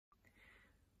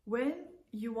When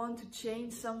you want to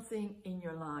change something in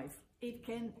your life, it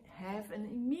can have an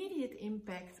immediate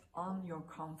impact on your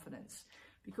confidence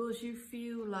because you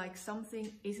feel like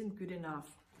something isn't good enough.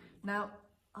 Now,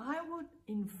 I would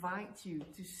invite you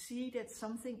to see that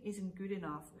something isn't good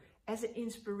enough as an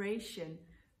inspiration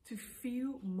to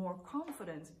feel more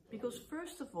confident, because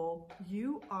first of all,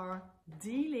 you are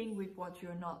dealing with what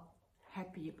you're not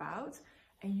happy about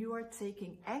and you are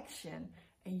taking action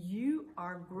and you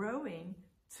are growing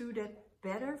to that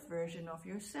better version of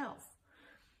yourself.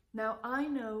 Now, I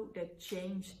know that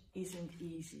change isn't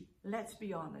easy. Let's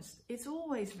be honest. It's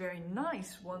always very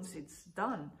nice once it's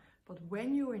done, but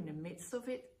when you're in the midst of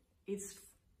it, it's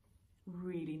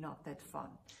really not that fun.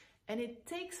 And it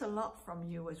takes a lot from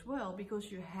you as well, because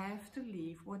you have to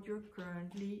leave what you're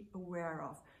currently aware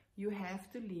of. You have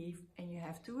to leave and you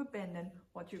have to abandon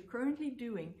what you're currently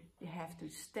doing. You have to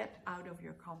step out of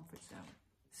your comfort zone.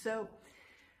 So,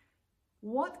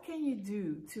 what can you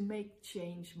do to make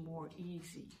change more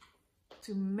easy?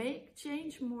 To make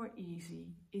change more easy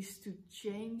is to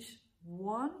change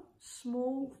one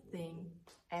small thing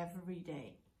every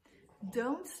day.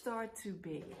 Don't start too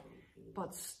big,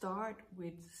 but start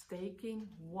with taking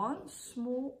one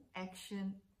small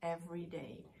action every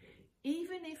day.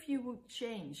 Even if you would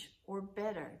change or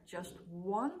better just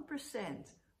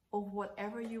 1% of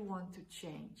whatever you want to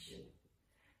change,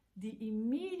 the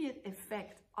immediate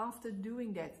effect after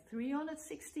doing that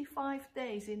 365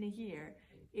 days in a year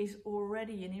is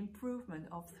already an improvement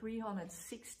of 365%.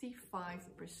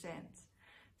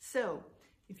 So,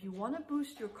 if you want to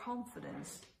boost your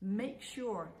confidence, make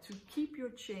sure to keep your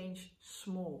change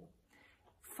small.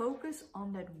 Focus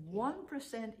on that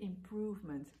 1%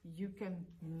 improvement you can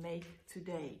make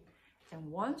today.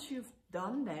 And once you've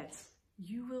done that,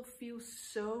 you will feel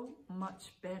so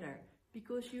much better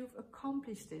because you've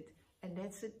accomplished it, and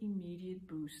that's an immediate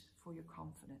boost for your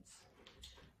confidence.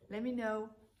 Let me know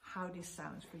how this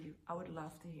sounds for you. I would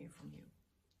love to hear from you.